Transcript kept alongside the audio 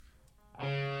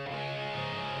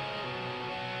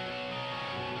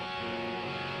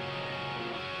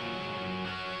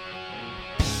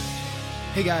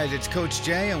Hey guys, it's Coach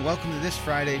Jay, and welcome to this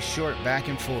Friday's short back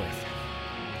and forth.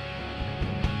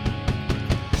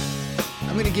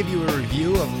 I'm going to give you a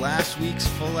review of last week's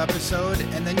full episode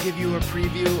and then give you a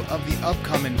preview of the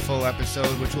upcoming full episode,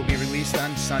 which will be released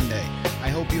on Sunday. I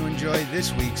hope you enjoy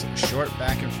this week's short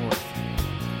back and forth.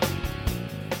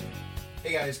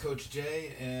 Hey guys, Coach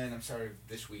Jay, and I'm sorry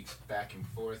this week's back and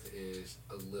forth is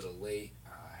a little late.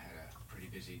 I had a pretty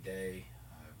busy day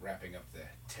wrapping up the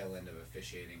tail end of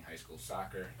officiating high school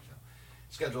soccer. So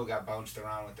schedule got bounced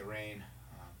around with the rain,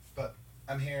 but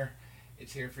I'm here.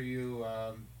 It's here for you.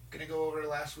 Going to go over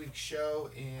last week's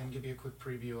show and give you a quick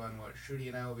preview on what Shruti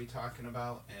and I will be talking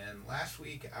about. And last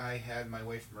week I had my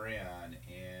wife Maria on,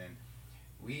 and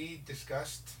we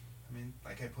discussed,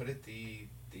 like I put it, the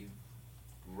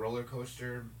roller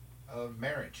coaster of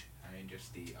marriage.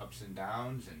 Just the ups and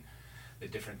downs and the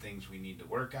different things we need to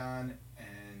work on,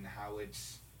 and how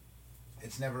it's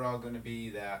never all going to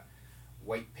be that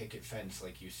white picket fence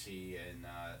like you see in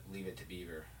Leave It to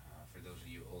Beaver, for those of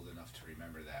you old enough to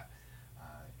remember that.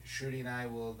 Shruti and I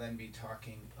will then be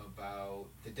talking about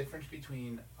the difference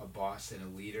between a boss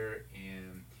and a leader,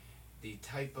 and the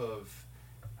type of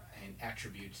and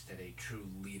attributes that a true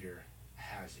leader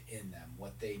has in them,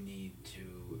 what they need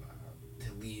to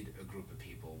lead a group of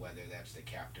people, whether that's the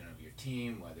captain of your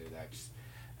team, whether that's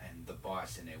the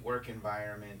boss in a work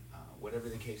environment, whatever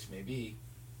the case may be.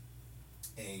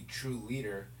 A true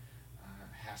leader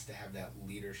has to have that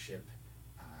leadership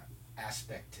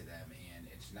aspect to them, and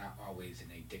it's not always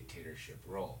in a dictatorship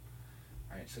role.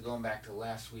 Alright, so going back to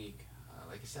last week,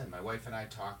 like I said, my wife and I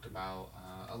talked about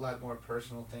a lot more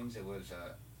personal things. It was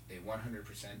a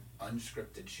 100%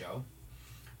 unscripted show.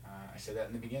 I said that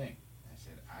in the beginning. I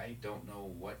said, I don't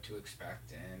know what to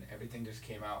expect, and everything just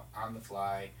came out on the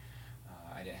fly.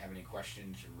 I didn't have any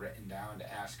questions written down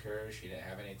to ask her. She didn't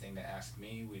have anything to ask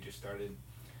me. We just started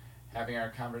having our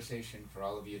conversation for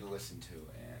all of you to listen to,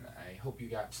 and I hope you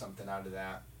got something out of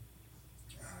that,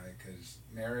 because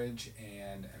marriage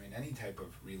and any type of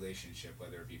relationship,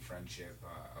 whether it be friendship,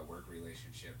 a work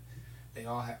relationship, they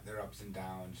all have their ups and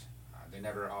downs. They're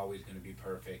never always going to be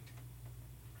perfect,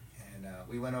 and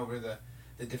we went over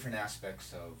the different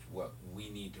aspects of what we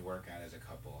need to work on as a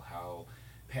couple, how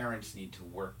parents need to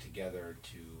work together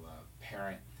to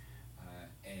parent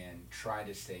and try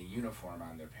to stay uniform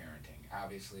on their parenting.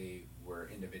 Obviously, we're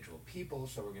individual people,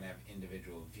 so we're going to have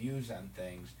individual views on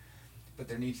things, but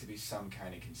there needs to be some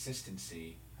kind of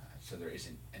consistency, so there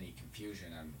isn't any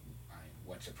confusion on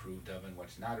what's approved of and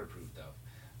what's not approved of.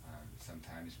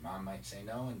 Sometimes mom might say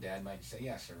no and dad might say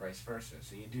yes, or vice versa.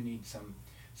 So you do need some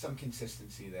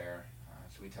consistency there.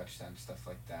 So we touched on stuff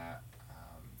like that.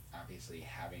 Obviously,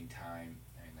 having time.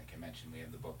 Like I mentioned, we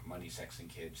have the book Money, Sex, and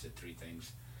Kids, the 3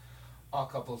 things all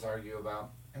couples argue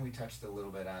about, and we touched a little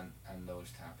bit on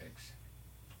those topics.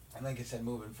 And like I said,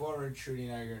 moving forward, Shruti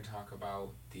and I are going to talk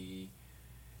about the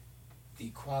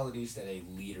qualities that a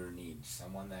leader needs,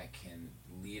 someone that can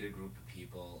lead a group of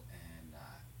people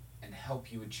and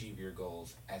help you achieve your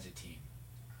goals as a team.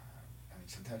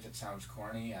 Sometimes it sounds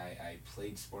corny. I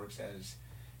played sports as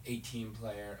a team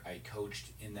player. I coached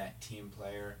in that team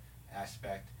player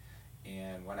aspect.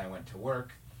 And when I went to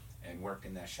work and worked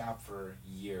in that shop for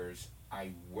years,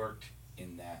 I worked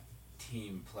in that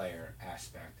team player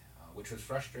aspect, which was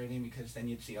frustrating because then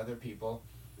you'd see other people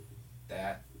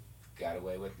that got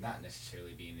away with not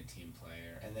necessarily being a team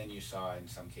player. And then you saw in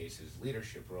some cases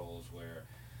leadership roles where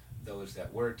those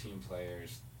that were team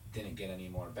players didn't get any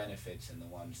more benefits than the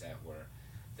ones that were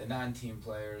the non-team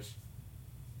players.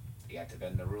 They got to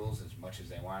bend the rules as much as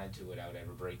they wanted to without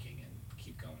ever breaking and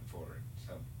keep going forward.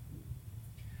 So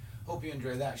hope you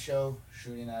enjoy that show.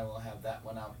 Shruti and I will have that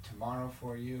one out tomorrow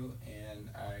for you, and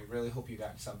I really hope you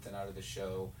got something out of the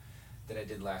show that I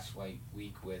did last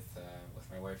week with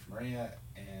my wife Maria.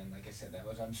 And like I said, that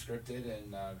was unscripted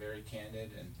and very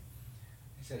candid, and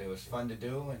like I said, it was fun to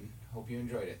do, and hope you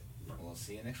enjoyed it. We'll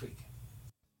see you next week.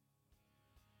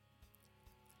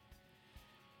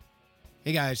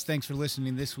 Hey guys, thanks for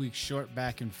listening to this week's short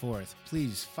back and forth.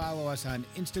 Please follow us on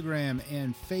Instagram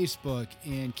and Facebook,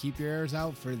 and keep your ears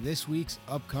out for this week's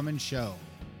upcoming show.